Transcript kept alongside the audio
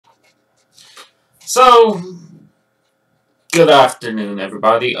So, good afternoon,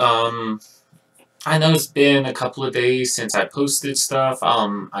 everybody. I know it's been a couple of days since I posted stuff.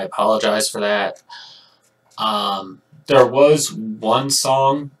 I apologize for that. There was one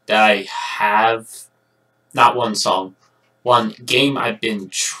song that I have, not one song, one game I've been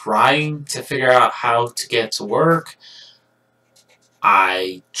trying to figure out how to get to work.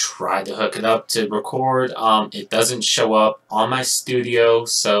 I tried to hook it up to record. It doesn't show up on my studio,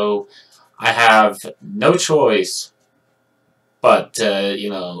 so I have no choice but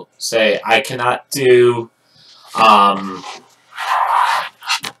say I cannot do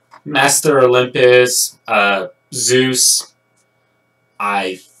Master Olympus, Zeus.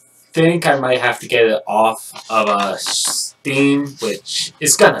 I think I might have to get it off of Steam, which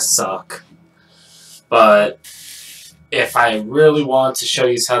is gonna suck. But if I really want to show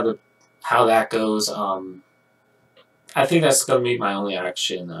you how that goes, I think that's gonna be my only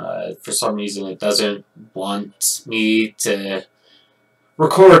action. For some reason, it doesn't want me to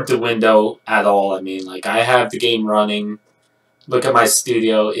record the window at all. I mean, like, I have the game running. Look at my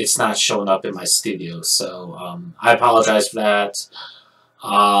studio. It's not showing up in my studio, so I apologize for that.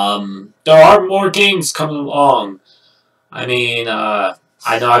 There are more games coming along. I mean, I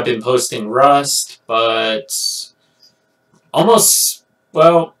know I've been posting Rust, but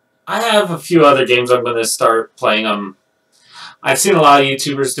well, I have a few other games I'm going to start playing. I've seen a lot of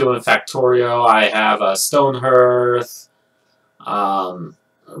YouTubers doing Factorio. I have Stonehearth,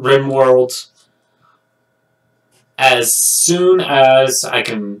 RimWorld. As soon as I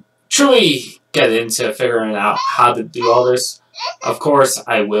can truly get into figuring out how to do all this, of course,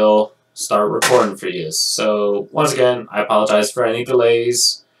 I will start recording for you. So, once again, I apologize for any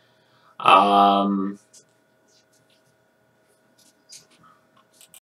delays.